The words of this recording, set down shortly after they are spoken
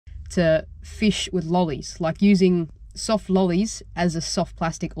to fish with lollies, like using soft lollies as a soft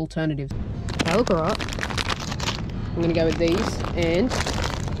plastic alternative. They look alright. I'm gonna go with these and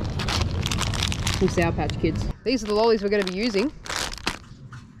some Sour Patch Kids. These are the lollies we're gonna be using.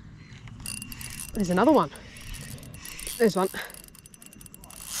 There's another one. There's one.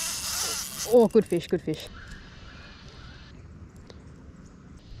 Oh, good fish, good fish.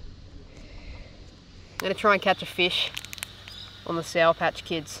 I'm gonna try and catch a fish on the Sour Patch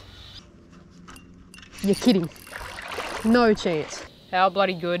Kids. You're kidding. No chance. How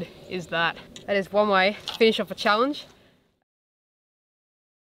bloody good is that? That is one way to finish off a challenge.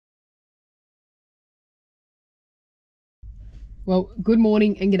 Well, good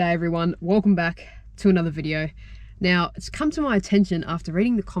morning and g'day everyone. Welcome back to another video. Now, it's come to my attention after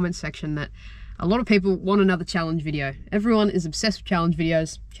reading the comments section that a lot of people want another challenge video. Everyone is obsessed with challenge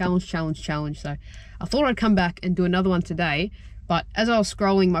videos. Challenge, challenge, challenge. So I thought I'd come back and do another one today. But as I was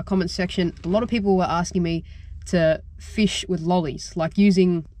scrolling my comments section, a lot of people were asking me to fish with lollies, like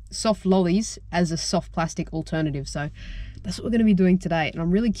using soft lollies as a soft plastic alternative. So that's what we're going to be doing today, and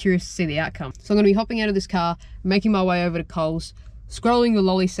I'm really curious to see the outcome. So I'm going to be hopping out of this car, making my way over to Coles, scrolling the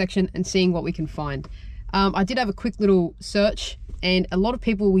lolly section and seeing what we can find. I did have a quick little search, and a lot of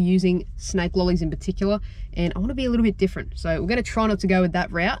people were using snake lollies in particular, and I want to be a little bit different. So we're going to try not to go with that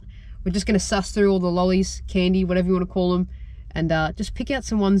route. We're just going to suss through all the lollies, candy, whatever you want to call them, and just pick out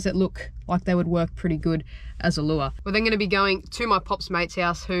some ones that look like they would work pretty good as a lure. We're then going to be going to my pop's mate's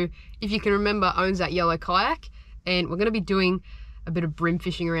house, who, if you can remember, owns that yellow kayak, and we're going to be doing a bit of brim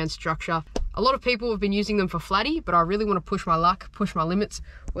fishing around structure. A lot of people have been using them for flatty, but I really want to push my luck, push my limits.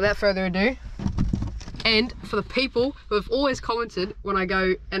 Without further ado, and for the people who have always commented when I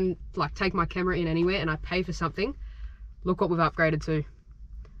go and like take my camera in anywhere and I pay for something, look what we've upgraded to.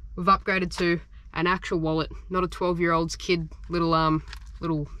 We've upgraded to an actual wallet, not a 12-year-old's kid little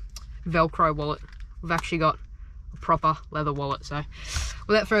Velcro wallet. We've actually got a proper leather wallet. So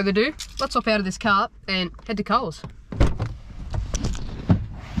without further ado, let's hop out of this car and head to Coles.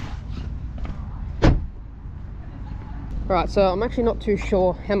 Alright, so I'm actually not too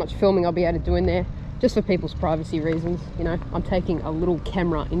sure how much filming I'll be able to do in there, just for people's privacy reasons. You know, I'm taking a little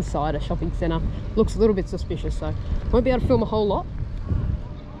camera inside a shopping centre. Looks a little bit suspicious, so won't be able to film a whole lot.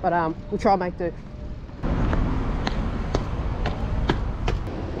 But we'll try and make do.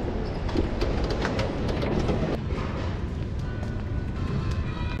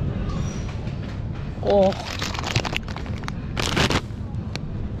 Oh,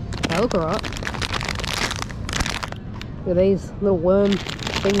 they look alright. Look at these little worm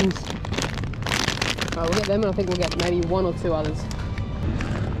things. Alright, we'll get them, and I think we'll get maybe one or two others.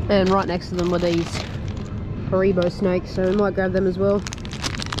 And right next to them were these Haribo snakes, so we might grab them as well.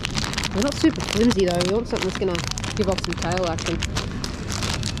 They're not super flimsy though. We want something that's going to give off some tail action.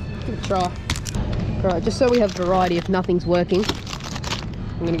 Give it a try. Alright, just so we have variety if nothing's working,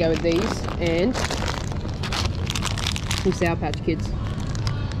 I'm going to go with these and some Sour Patch Kids.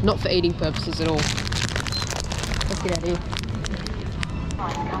 Not for eating purposes at all. Let's get out of here.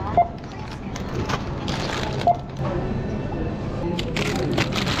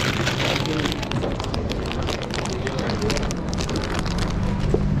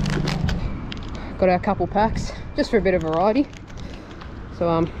 Got our couple packs just for a bit of variety.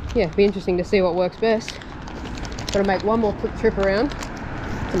 So yeah, it'll be interesting to see what works best. Gotta make one more quick trip around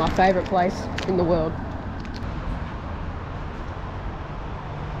to my favourite place in the world.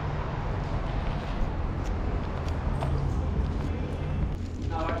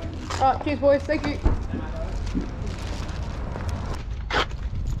 Alright, cheers boys, thank you.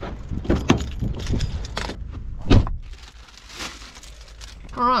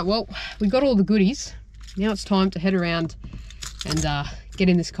 Alright, well, we got all the goodies. Now it's time to head around and get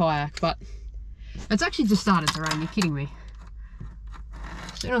in this kayak, but it's actually just started to rain. You're kidding me.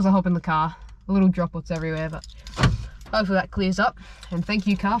 As soon as I hop in the car, a little droplets everywhere, but hopefully that clears up. And thank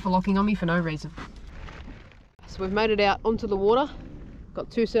you, car, for locking on me for no reason. So we've made it out onto the water.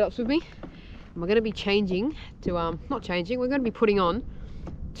 Got two setups with me. And we're going to be changing to, not changing, we're going to be putting on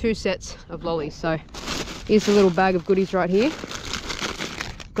 2 sets of lollies. So here's a little bag of goodies right here.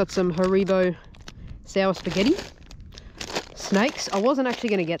 Got some Haribo sour spaghetti, snakes. I wasn't actually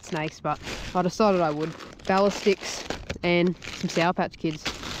going to get snakes, but I decided I would. Ballast sticks and some Sour Patch Kids.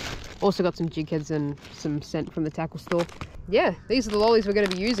 Also got some jig heads and some scent from the tackle store. Yeah, these are the lollies we're going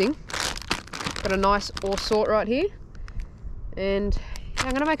to be using. Got a nice ore sort right here, and yeah,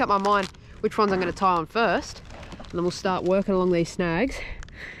 I'm going to make up my mind which ones I'm going to tie on first, and then we'll start working along these snags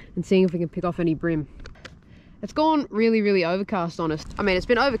and seeing if we can pick off any brim. It's gone really, really overcast, honest. I mean, it's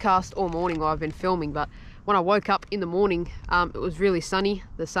been overcast all morning while I've been filming, but when I woke up in the morning, it was really sunny.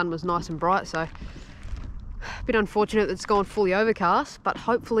 The sun was nice and bright, so a bit unfortunate that it's gone fully overcast, but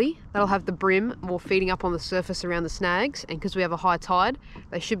hopefully that'll have the brim more feeding up on the surface around the snags, and because we have a high tide,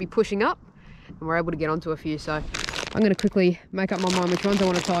 they should be pushing up and we're able to get onto a few. So I'm going to quickly make up my mind which ones I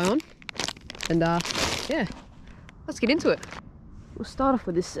want to tie on, and yeah, let's get into it. We'll start off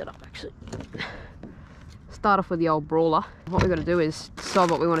with this setup actually. Start off with the old brawler. What we've got to do is decide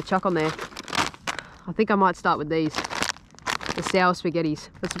what we want to chuck on there. I think I might start with these, the sour spaghettis.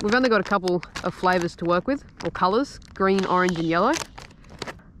 We've only got a couple of flavours to work with, or colours, green, orange and yellow.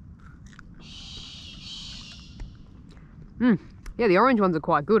 Yeah, the orange ones are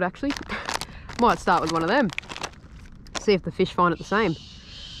quite good actually. Might start with one of them. See if the fish find it the same.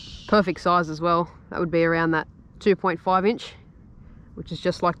 Perfect size as well. That would be around that 2.5 inch, which is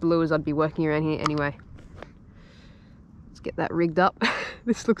just like the lures I'd be working around here anyway. Let's get that rigged up.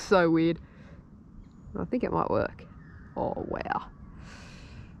 This looks so weird. I think it might work. Oh wow.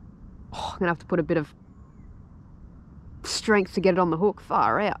 Oh, I'm gonna have to put a bit of strength to get it on the hook.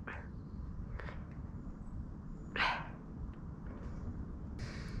 Far out. I'm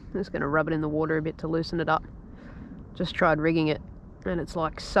just gonna rub it in the water a bit to loosen it up. Just tried rigging it and it's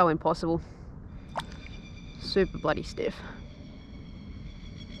like so impossible. Super bloody stiff.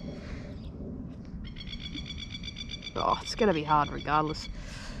 Oh, it's gonna be hard regardless.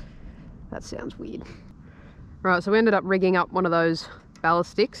 That sounds weird. Right, so we ended up rigging up one of those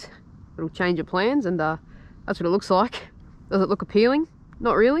ballast sticks. It'll change your plans, and that's what it looks like. Does it look appealing?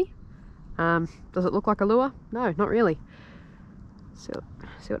 Not really. Does it look like a lure? No, not really. See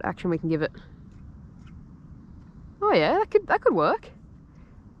what action we can give it. Oh yeah, that could work.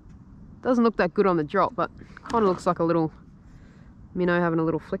 Doesn't look that good on the drop, but kind of looks like a little minnow having a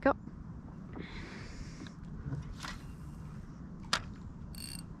little flick up.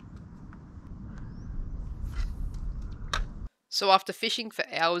 So after fishing for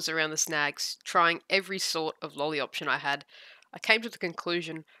hours around the snags, trying every sort of lolly option I had, I came to the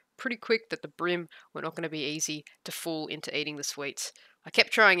conclusion pretty quick that the brim were not going to be easy to fool into eating the sweets. I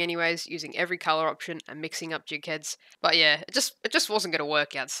kept trying anyways, using every colour option and mixing up jig heads, but yeah, it just wasn't going to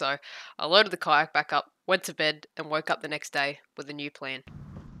work out, so I loaded the kayak back up, went to bed and woke up the next day with a new plan.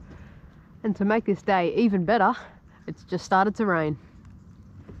 And to make this day even better, it's just started to rain.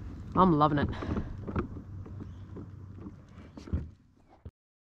 I'm loving it.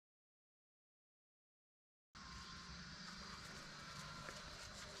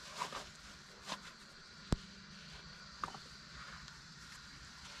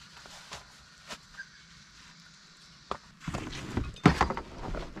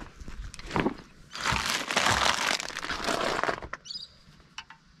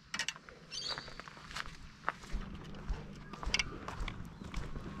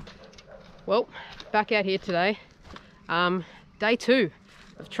 Well, back out here today, day 2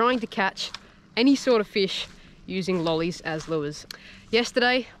 of trying to catch any sort of fish using lollies as lures.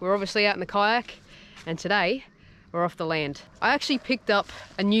 Yesterday we were obviously out in the kayak, and today we're off the land. I actually picked up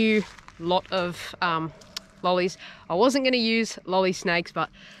a new lot of lollies. I wasn't going to use lolly snakes, but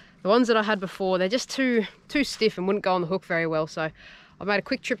the ones that I had before, they're just too stiff and wouldn't go on the hook very well, so I made a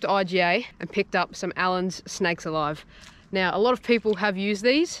quick trip to IGA and picked up some Allen's Snakes Alive. Now, a lot of people have used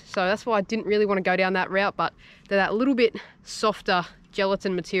these, so that's why I didn't really want to go down that route, but they're that little bit softer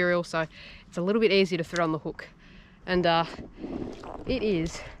gelatin material, so it's a little bit easier to throw on the hook. And it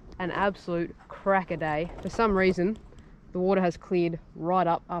is an absolute cracker day. For some reason, the water has cleared right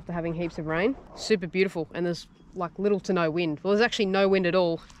up after having heaps of rain. Super beautiful, and there's like little to no wind. Well, there's actually no wind at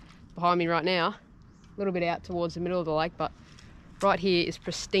all behind me right now. A little bit out towards the middle of the lake, but right here is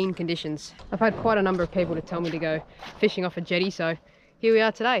pristine conditions. I've had quite a number of people to tell me to go fishing off a jetty, so here we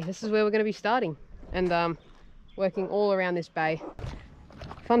are today. This is where we're going to be starting, and working all around this bay.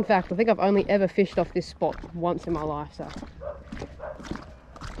 Fun fact, I think I've only ever fished off this spot once in my life, so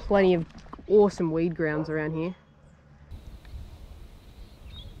plenty of awesome weed grounds around here.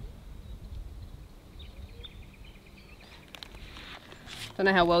 Don't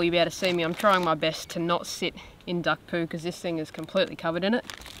know how well you'll be able to see me. I'm trying my best to not sit in duck poo because this thing is completely covered in it.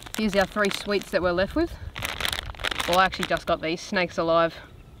 Here's our 3 sweets that we're left with. Well, I actually just got these Snakes Alive,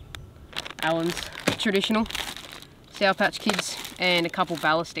 Allen's traditional, Sour Patch Kids, and a couple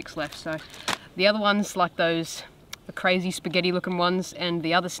ballast sticks left. So the other ones, like those, the crazy spaghetti looking ones, and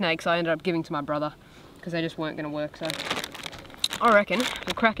the other snakes I ended up giving to my brother because they just weren't going to work. So I reckon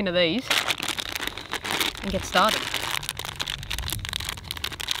we'll crack into these and get started.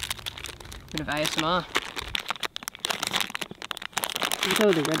 Bit of ASMR. I'll go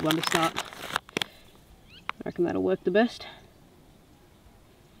with the red one to start. I reckon that'll work the best.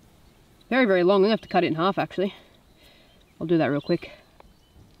 Very, very long. I'm gonna have to cut it in half actually. I'll do that real quick.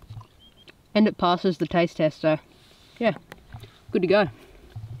 And it passes the taste test, so yeah, good to go.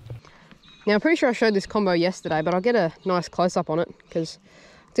 Now I'm pretty sure I showed this combo yesterday, but I'll get a nice close-up on it because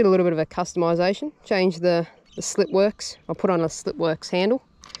I did a little bit of a customization. Changed the slipworks. I put on a slipworks handle,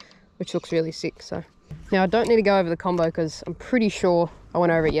 which looks really sick. So now I don't need to go over the combo because I'm pretty sure I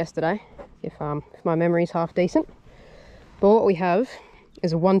went over it yesterday, if my memory's half decent. But what we have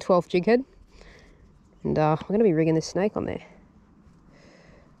is a 1/12 jig head, and we're going to be rigging this snake on there.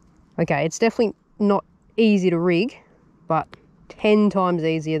 Okay, it's definitely not easy to rig, but 10 times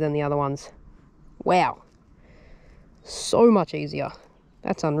easier than the other ones. Wow, so much easier.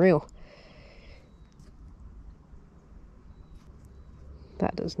 That's unreal.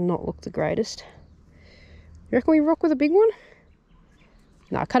 That does not look the greatest. You reckon we rock with a big one?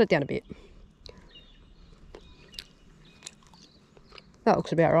 No, cut it down a bit. That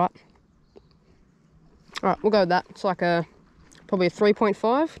looks about right. Alright, we'll go with that. It's like probably a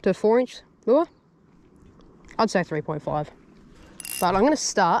 3.5 to 4 inch lure. I'd say 3.5. But I'm going to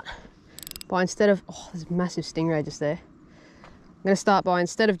start by, instead of, oh, there's a massive stingray just there. I'm going to start by,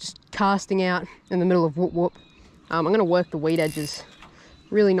 instead of just casting out in the middle of whoop whoop, I'm going to work the weed edges.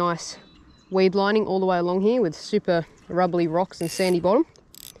 Really nice weed lining all the way along here with super rubbly rocks and sandy bottom.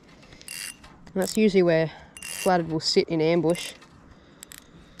 And that's usually where flathead will sit in ambush.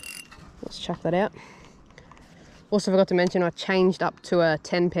 Let's chuck that out. Also forgot to mention I changed up to a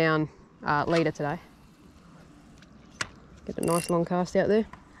 10-pound leader today. Get a nice long cast out there.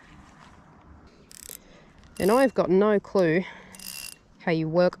 And I've got no clue how you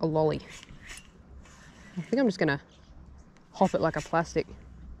work a lolly. I think I'm just gonna hop it like a plastic.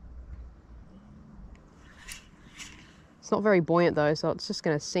 It's not very buoyant though, so it's just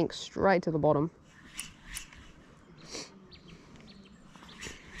gonna sink straight to the bottom.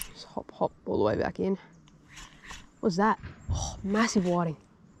 Just hop, hop all the way back in. What's that? Oh, massive whiting.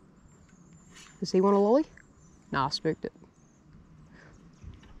 Does he want a lolly? Nah, I spooked it.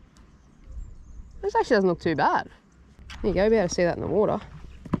 This actually doesn't look too bad. There you go, be able to see that in the water.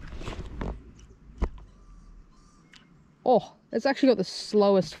 Oh, it's actually got the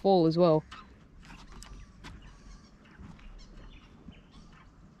slowest fall as well.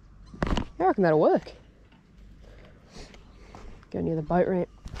 I reckon that'll work. Go near the boat ramp.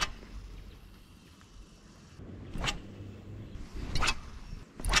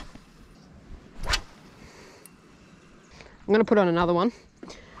 I'm going to put on another one.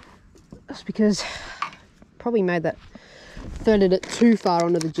 That's because I probably made that, threaded it too far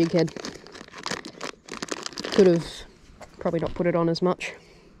onto the jig head. Could have probably not put it on as much.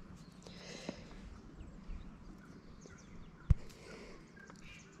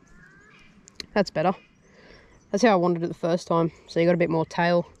 That's better. That's how I wanted it the first time. So you got a bit more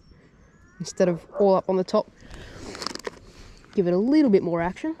tail instead of all up on the top. Give it a little bit more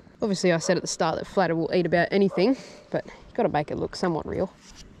action. Obviously I said at the start that flathead will eat about anything, but you've got to make it look somewhat real.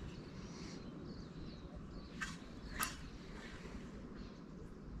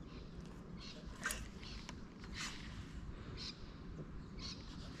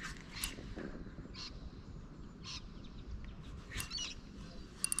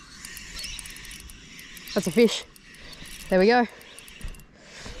 That's a fish. There we go.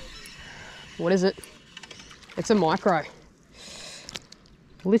 What is it? It's a micro.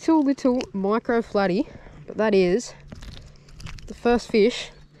 Little micro flatty, but that is the first fish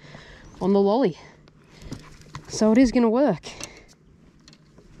on the lolly. So it is going to work.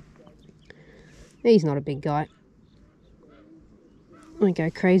 He's not a big guy. Don't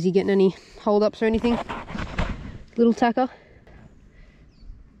go crazy getting any hold ups or anything. Little tacker.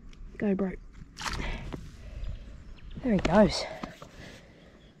 Go, bro. There he goes.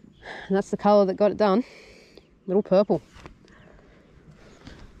 And that's the colour that got it done. Little purple.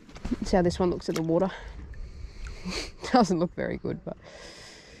 That's how this one looks in the water. Doesn't look very good, but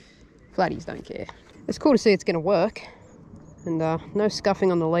flatties don't care. It's cool to see it's going to work. And no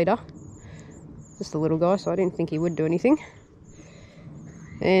scuffing on the leader. Just a little guy, so I didn't think he would do anything.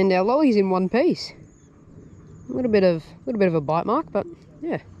 And our lolly's in one piece. A little bit of a bite mark, but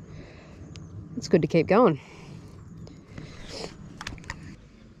yeah, it's good to keep going.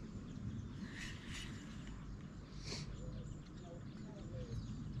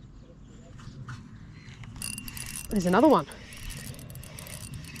 There's another one.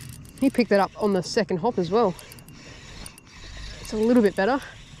 He picked it up on the second hop as well. It's a little bit better.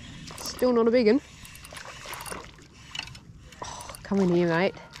 Still not a big one. Oh, come in here,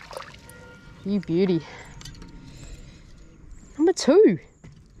 mate. You beauty. Number two.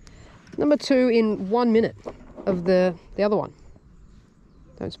 Number two in 1 minute of the other one.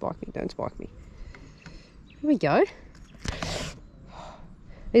 Don't spike me, don't spike me. There we go.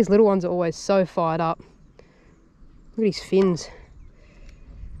 These little ones are always so fired up. Look at his fins.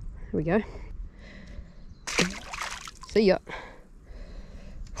 There we go. See ya.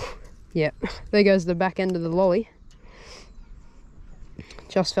 Yep, there goes the back end of the lolly.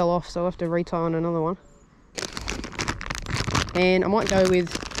 Just fell off, so I'll have to retie on another one. And I might go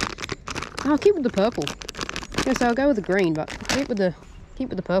with... Oh, I'll keep with the purple. I was gonna say I'll go with the green, but keep with the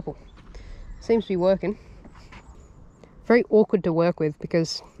purple. Seems to be working. Very awkward to work with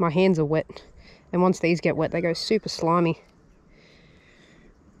because my hands are wet, and once these get wet they go super slimy.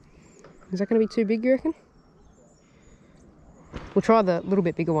 Is that going to be too big, you reckon? We'll try the little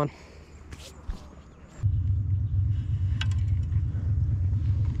bit bigger one.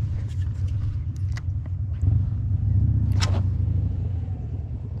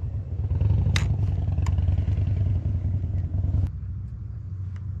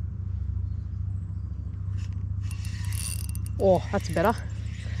 Oh, that's better.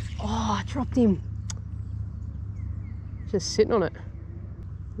 Oh, I dropped him. Just sitting on it.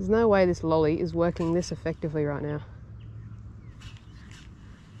 There's no way this lolly is working this effectively right now.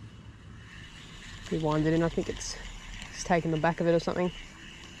 He wind it in, I think it's taken the back of it or something.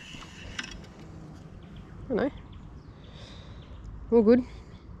 I don't know. All good.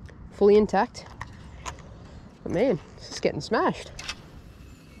 Fully intact. But man, it's just getting smashed.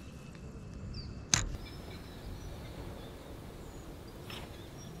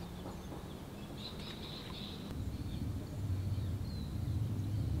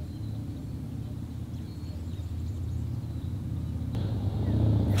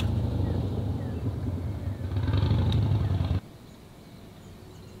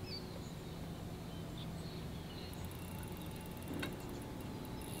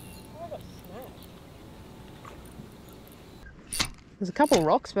 There's a couple of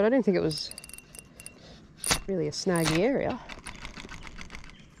rocks, but I don't think it was really a snaggy area.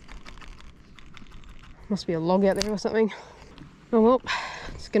 Must be a log out there or something. Oh well,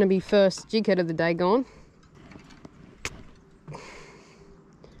 it's going to be first jig head of the day gone.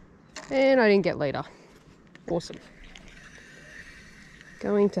 And I didn't get leader. Awesome.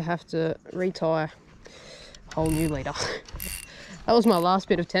 Going to have to retie a whole new leader. That was my last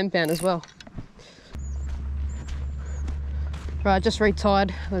bit of 10-pound as well. Right, just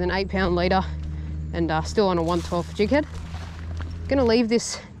retied with an 8-pound leader and still on a 112 jig head. Gonna leave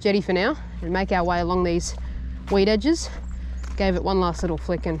this jetty for now and make our way along these weed edges. Gave it one last little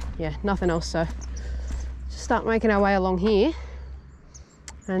flick and yeah, nothing else, so just start making our way along here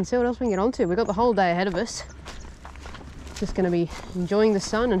and see what else we can get onto. We've got the whole day ahead of us. Just gonna be enjoying the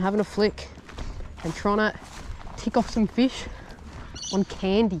sun and having a flick and trying to tick off some fish on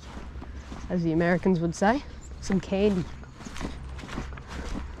candy, as the Americans would say. Some candy.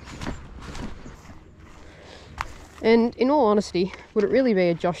 And in all honesty, would it really be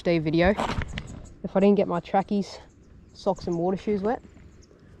a Josh D video if I didn't get my trackies, socks and water shoes wet?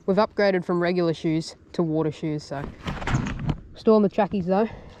 We've upgraded from regular shoes to water shoes, so still on the trackies though.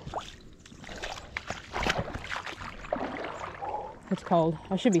 It's cold.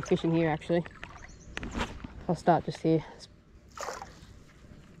 I should be fishing here actually. I'll start just here. There's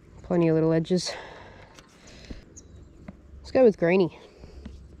plenty of little edges. Let's go with greenie.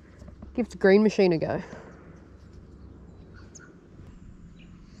 Give the green machine a go.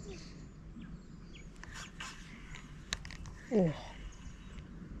 Oh.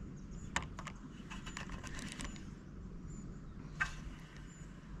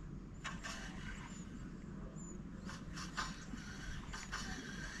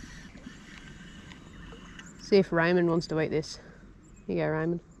 See if Raymond wants to eat this. Here you go,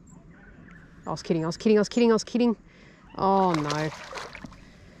 Raymond. I was kidding. Oh no.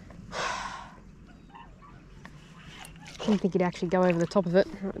 Didn't think he'd actually go over the top of it.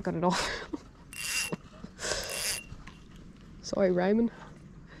 Right, got it off. Sorry, Raymond.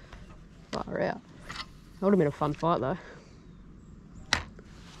 Far out. That would have been a fun fight though.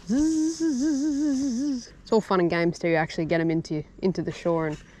 It's all fun and games till you actually get them into the shore,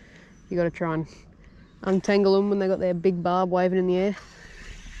 and you got to try and untangle them when they got their big barb waving in the air.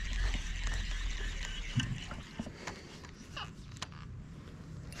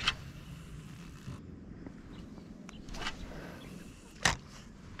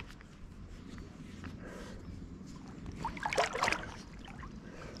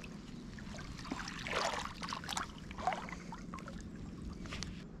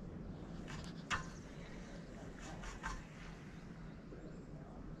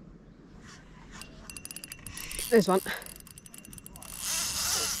 There's one.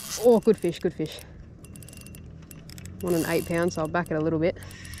 Oh, good fish, good fish. Want an 8 pound, so I'll back it a little bit.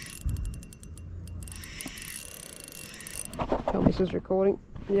 Tell me this is recording.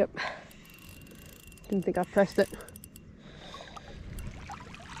 Yep. Didn't think I pressed it.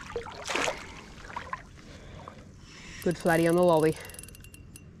 Good flatty on the lolly.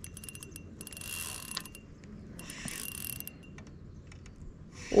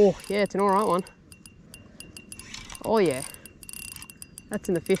 Oh yeah, it's an alright one. Oh yeah. That's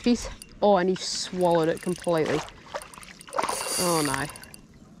in the 50s. Oh, and he swallowed it completely. Oh no.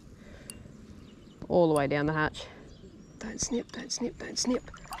 All the way down the hatch. Don't snip, don't snip, don't snip.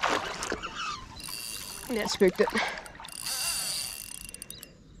 That spooked it.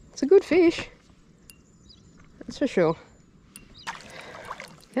 It's a good fish. That's for sure.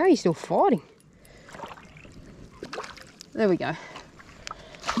 How are you still fighting? There we go.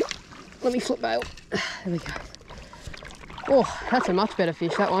 Let me flip bail. There we go. Oh, that's a much better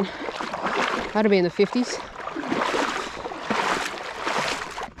fish, that one. That'll be in the 50s.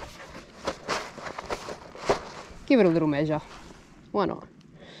 Give it a little measure. Why not?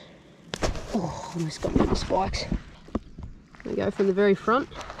 Oh, almost got me on the spikes. There we go from the very front.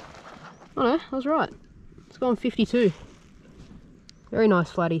 Oh no, I was right. It's gone 52. Very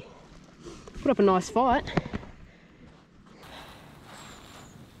nice flatty. Put up a nice fight.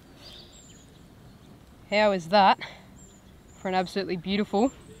 How is that for an absolutely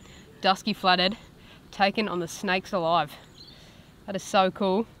beautiful dusky flathead taken on the Snakes Alive? That is so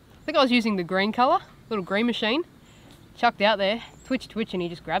cool. I think I was using the green colour, little green machine. Chucked out there, twitch, and he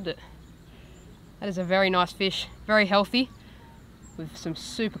just grabbed it. That is a very nice fish, very healthy, with some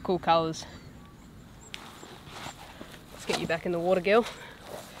super cool colours. Let's get you back in the water, girl.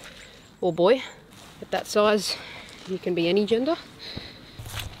 Or boy. At that size, you can be any gender.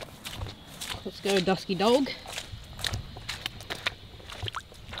 Let's go, dusky dog.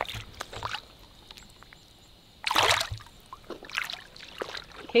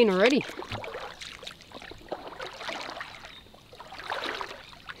 Keen already.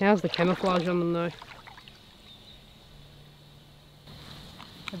 How's the camouflage on them though?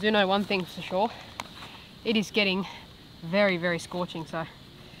 I do know one thing for sure. It is getting very, very scorching, so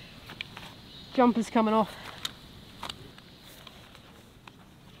jumper's coming off.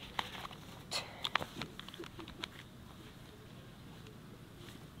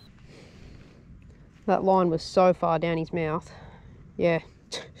 That line was so far down his mouth. Yeah,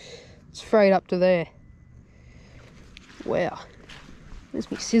 it's frayed up to there. Wow. Let's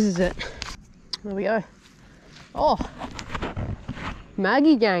me scissors it. There we go. Oh,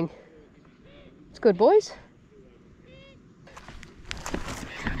 Maggie gang. It's good, boys.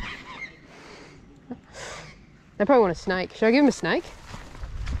 They probably want a snake. Should I give him a snake?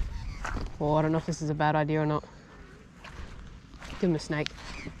 Oh, I don't know if this is a bad idea or not. Give him a snake.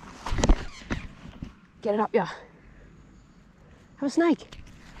 Get it up, yeah. Have a snake.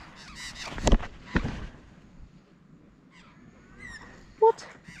 What?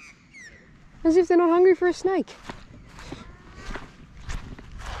 As if they're not hungry for a snake.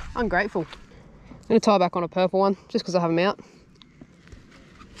 Ungrateful. I'm going to tie back on a purple one just because I have them out.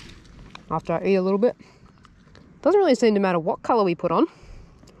 After I eat a little bit. Doesn't really seem to matter what colour we put on.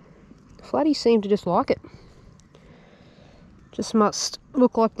 Flatties seem to just like it. Just must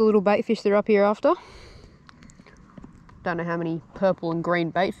look like the little bait fish they're up here after. Don't know how many purple and green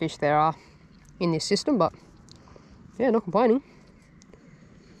bait fish there are in this system, but yeah, not complaining.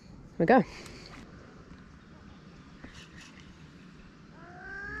 There we go.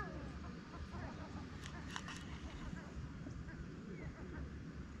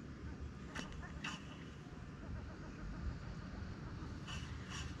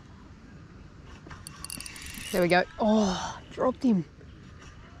 There we go. Oh, dropped him.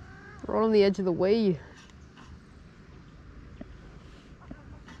 Right on the edge of the weed.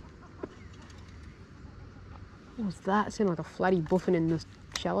 What was that? It sounded like a flatty buffing in the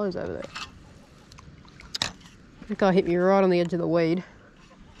shallows over there. That guy hit me right on the edge of the weed.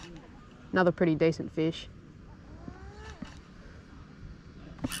 Another pretty decent fish.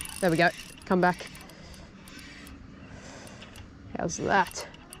 There we go. Come back. How's that?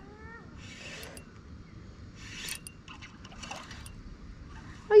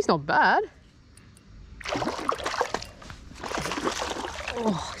 Oh, he's not bad.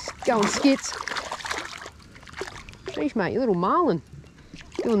 Oh, he's going skits. Jeez, mate, you little marlin.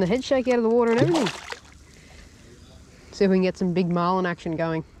 Doing the head shake out of the water and everything. See if we can get some big marlin action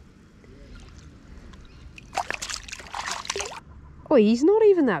going. Oh, he's not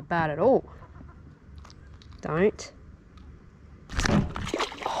even that bad at all. Don't.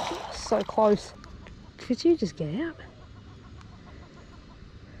 Oh, so close. Could you just get out?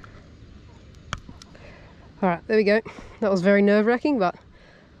 Alright, there we go. That was very nerve-wracking, but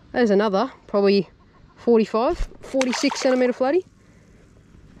there's another, probably 46 centimetre flatty.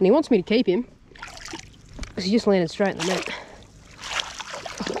 And he wants me to keep him, because he just landed straight in the net.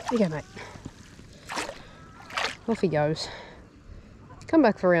 There you go, mate. Off he goes. Come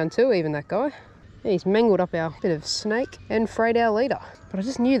back for round 2 even, that guy. Yeah, he's mangled up our bit of snake and frayed our leader. But I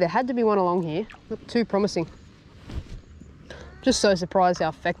just knew there had to be one along here. Looked too promising. Just so surprised how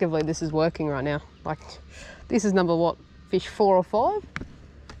effectively this is working right now. Like, this is number, what, fish 4 or 5?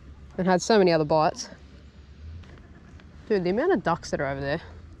 And had so many other bites. Dude, the amount of ducks that are over there.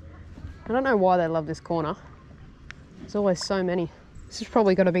 I don't know why they love this corner. There's always so many. This is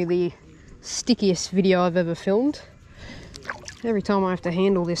probably got to be the stickiest video I've ever filmed. Every time I have to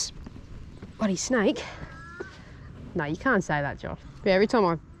handle this bloody snake. No, you can't say that, Josh. Yeah, every time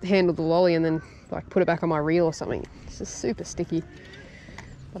I handle the lolly and then like put it back on my reel or something, it's just super sticky.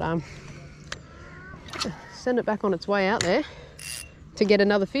 But send it back on its way out there to get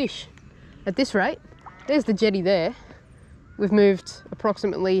another fish. At this rate, there's the jetty there. We've moved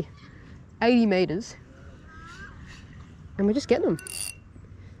approximately 80 metres and we're just getting them.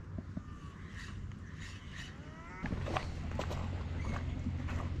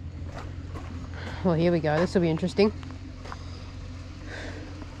 Well, here we go. This will be interesting.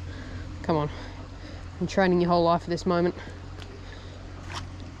 Come on. Been training your whole life for this moment.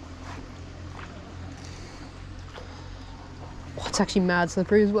 Oh, it's actually mad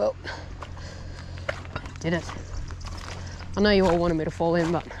slippery as well. Did it. I know you all wanted me to fall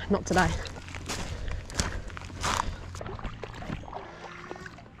in, but not today.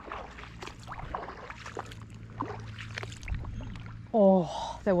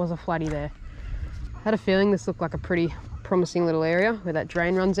 Oh, there was a flatty there. I had a feeling this looked like a pretty promising little area where that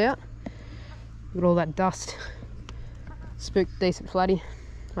drain runs out. Look at all that dust. Spooked decent flatty.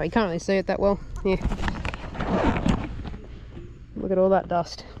 Oh, you can't really see it that well. Yeah. Look at all that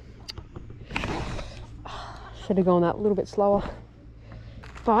dust. Should have gone that a little bit slower.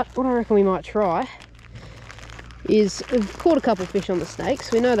 But what I reckon we might try is, we've caught a couple of fish on the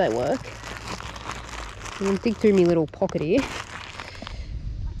snakes. We know they work. I'm going to dig through my little pocket here.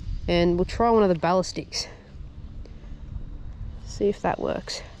 And we'll try one of the ballistics. See if that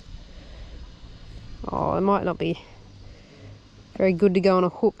works. Oh, it might not be very good to go on a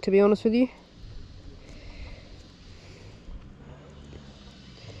hook, to be honest with you.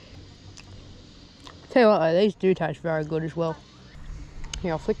 Tell you what though, these do taste very good as well.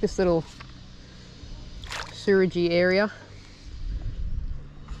 Here, I'll flick this little seweragey area.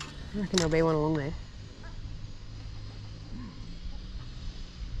 I reckon there'll be one along there.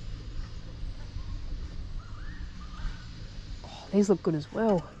 These look good as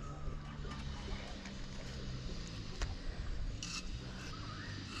well.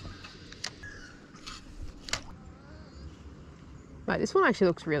 Right, this one actually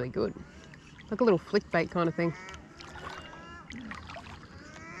looks really good. Like a little flick bait kind of thing.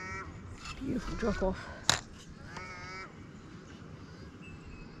 Beautiful drop off.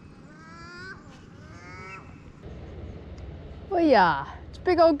 Oh yeah, it's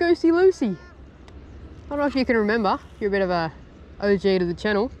big old Goosey Lucy. I don't know if you can remember, you're a bit of a OG to the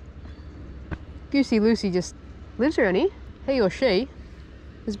channel. Goosey Lucy just lives around here. He or she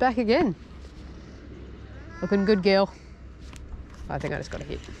is back again. Looking good, girl. I think I just got a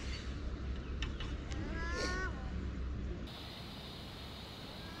hit.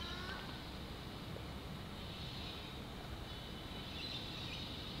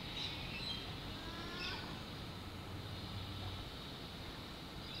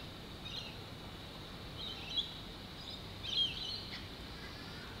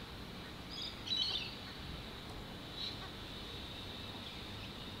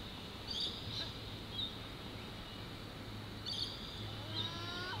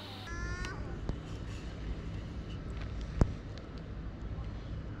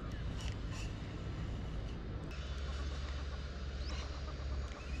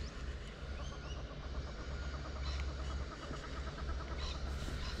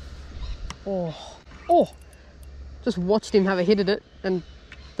 Oh, just watched him have a hit at it, and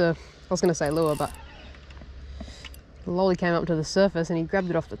I was going to say lure, but the lolly came up to the surface and he grabbed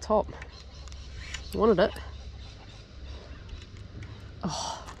it off the top. He wanted it.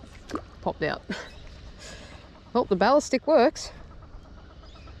 Oh, popped out. Well, the ballast stick works.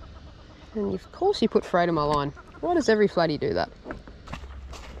 And of course you put freight on my line. Why does every flatty do that?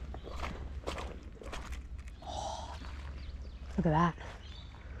 Oh, look at that.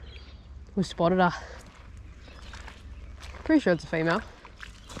 We spotted her. Pretty sure it's a female.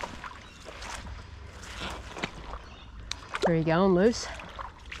 Where are you going, Luce?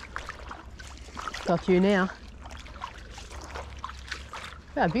 touch you now.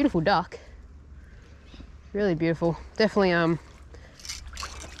 Oh, beautiful duck. Really beautiful. Definitely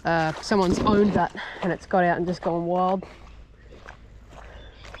someone's owned that and it's got out and just gone wild.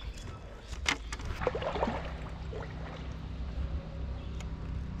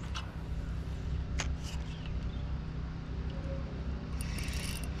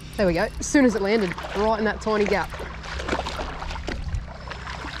 There we go. As soon as it landed, right in that tiny gap.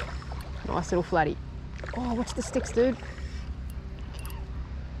 Nice little flatty. Oh, watch the sticks, dude.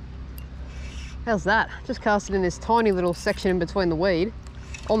 How's that? Just cast it in this tiny little section in between the weed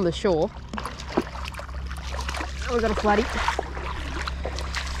on the shore. Oh, we got a flatty.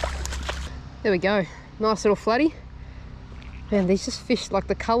 There we go. Nice little flatty. Man, these just fish, like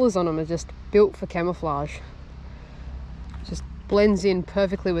the colours on them are just built for camouflage. Just blends in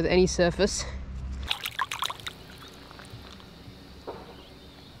perfectly with any surface.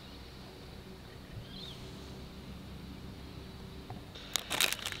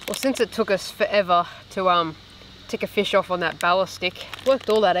 Well, since it took us forever to tick a fish off on that ballast stick, worked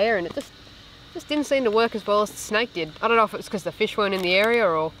all that air and it just didn't seem to work as well as the snake did. I don't know if it was because the fish weren't in the area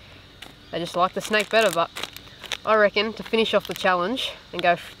or they just liked the snake better, but I reckon to finish off the challenge and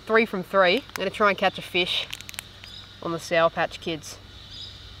go 3 from 3, I'm going to try and catch a fish on the Sour Patch Kids.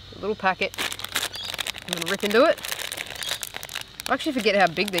 A little packet. I'm going to rip into it. I actually forget how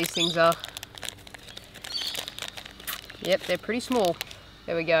big these things are. Yep, they're pretty small.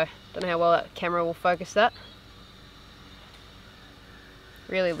 There we go. Don't know how well that camera will focus that.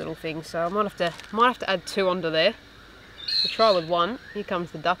 Really little thing, so I might have to add 2 onto there. We'll try with 1. Here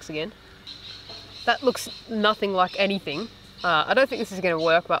comes the ducks again. That looks nothing like anything. I don't think this is going to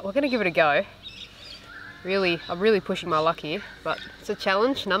work, but we're going to give it a go. I'm really pushing my luck here, but it's a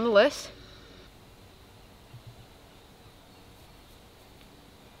challenge nonetheless.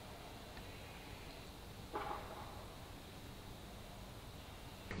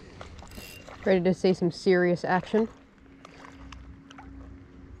 Ready to see some serious action.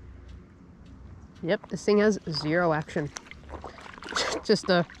 Yep, this thing has 0 action. Just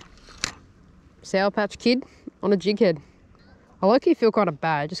a Sour Patch Kid on a jig head. I low-key feel kind of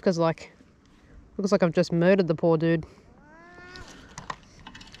bad just because, like, looks like I've just murdered the poor dude.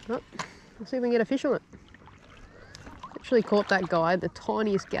 Oh, let's see if we can get a fish on it. Actually caught that guy at the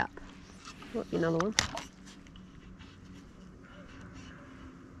tiniest gap. Might be another one.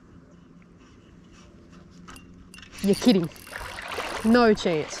 You're kidding. No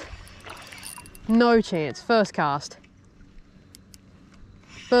chance. No chance. First cast.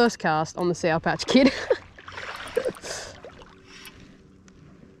 First cast on the Sour Patch Kid.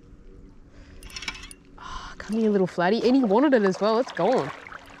 Oh, come here, little flatty. And he wanted it as well. It's gone.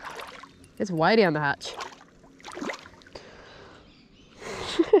 It's way down the hatch.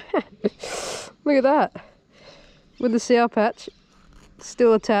 Look at that. With the Sour Patch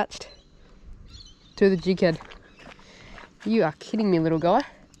still attached to the jig head. You are kidding me, little guy.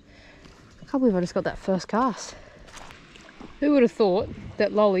 I can't believe I just got that first cast. Who would have thought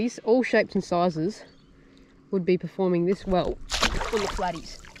that lollies, all shapes and sizes, would be performing this well on the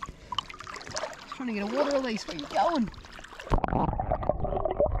flatties? Just trying to get a water release. Where are you going?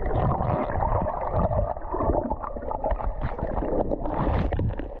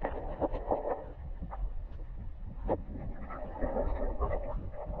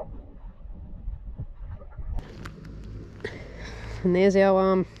 And there's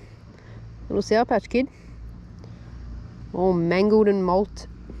our little Sour Patch Kid. All mangled and what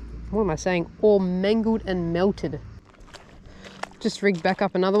am I saying? All mangled and melted. Just rigged back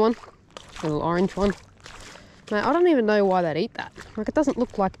up another one. A little orange one. Now, I don't even know why they'd eat that. Like, it doesn't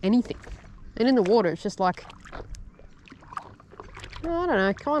look like anything. And in the water, it's just like, I don't know,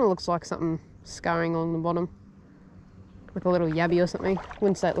 it kind of looks like something scurrying on the bottom. Like a little yabby or something.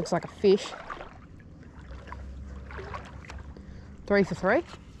 Wouldn't say it looks like a fish. 3 for 3.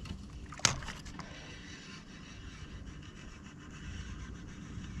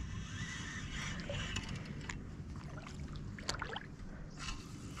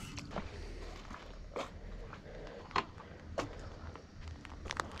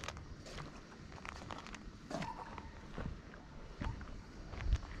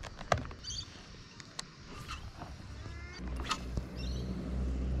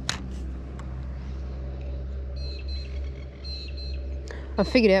 I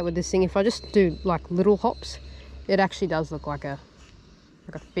figured out with this thing, if I just do like little hops, it actually does look like a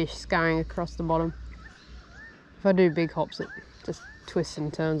fish scurrying across the bottom. If I do big hops, it just twists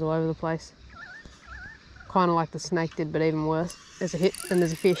and turns all over the place. Kind of like the snake did, but even worse. There's a hit and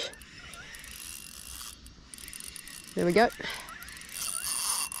there's a fish. There we go.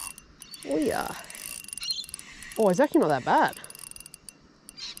 Oh yeah. Oh, it's actually not that bad.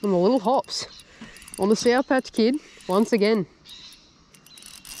 And the little hops on the Sour Patch Kid once again.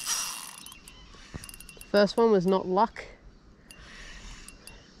 First one was not luck.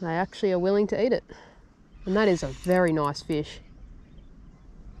 They actually are willing to eat it. And that is a very nice fish.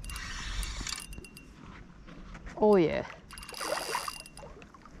 Oh yeah.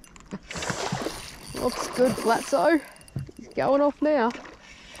 Looks good, Flatso. He's going off now.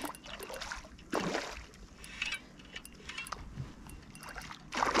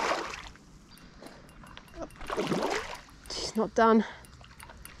 She's not done.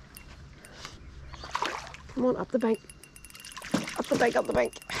 Come on, up the bank. Up the bank, up the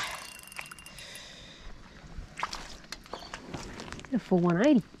bank. A full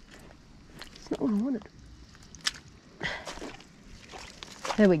 180. It's not what I wanted.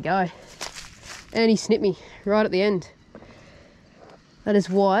 There we go. And he snipped me right at the end. That is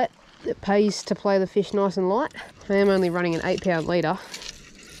why it pays to play the fish nice and light. I am only running an 8-pound leader.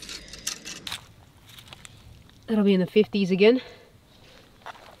 That'll be in the 50s again.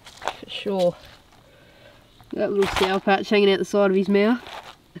 For sure. That little Sour Patch hanging out the side of his mouth.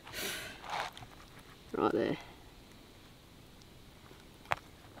 Right there.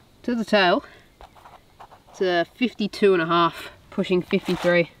 To the tail. It's a 52.5, pushing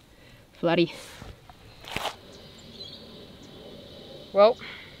 53. Flatty. Well,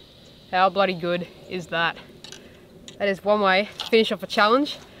 how bloody good is that? That is one way to finish off a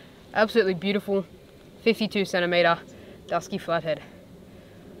challenge. Absolutely beautiful 52 centimetre dusky flathead.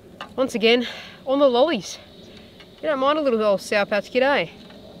 Once again, on the lollies. You don't mind a little old Sour Patch Kid, eh?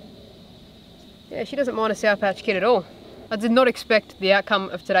 Yeah, she doesn't mind a Sour Patch Kid at all. I did not expect the outcome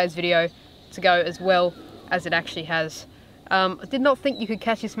of today's video to go as well as it actually has. I did not think you could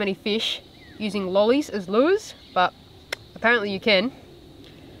catch this many fish using lollies as lures, but apparently you can.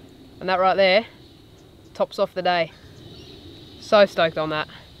 And that right there tops off the day. So stoked on that.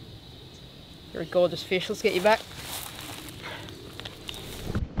 You're a gorgeous fish. Let's get you back.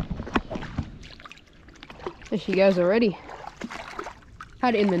 There she goes already.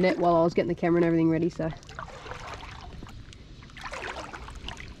 Had it in the net while I was getting the camera and everything ready, so.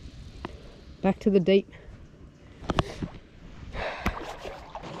 Back to the deep.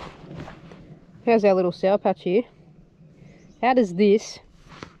 How's our little Sour Patch here? How does this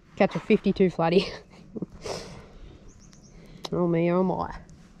catch a 52 flatty? Oh me, oh my.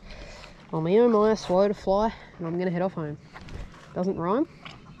 Oh me, oh my, swallow to fly, and I'm gonna head off home. Doesn't rhyme.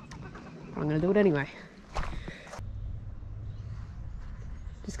 I'm gonna do it anyway.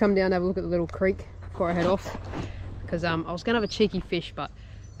 Just come down to have a look at the little creek before I head off. Because I was gonna have a cheeky fish, but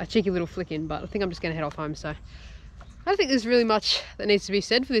a cheeky little flick in, but I think I'm just gonna head off home, so. I don't think there's really much that needs to be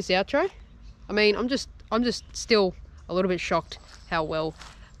said for this outro. I mean, I'm just still a little bit shocked how well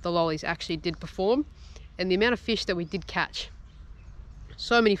the lollies actually did perform and the amount of fish that we did catch.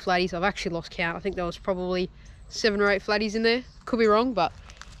 So many flatties, I've actually lost count. I think there was probably 7 or 8 flatties in there. Could be wrong, but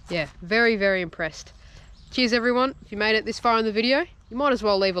yeah, very, very impressed. Cheers everyone. If you made it this far in the video, you might as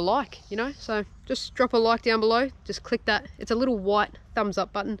well leave a like, you know, so just drop a like down below. Just click that. It's a little white thumbs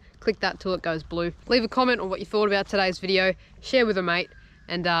up button. Click that till it goes blue. Leave a comment on what you thought about today's video. Share with a mate.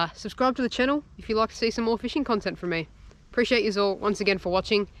 And subscribe to the channel if you'd like to see some more fishing content from me. Appreciate you all once again for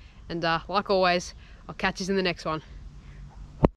watching, and like always, I'll catch you in the next one.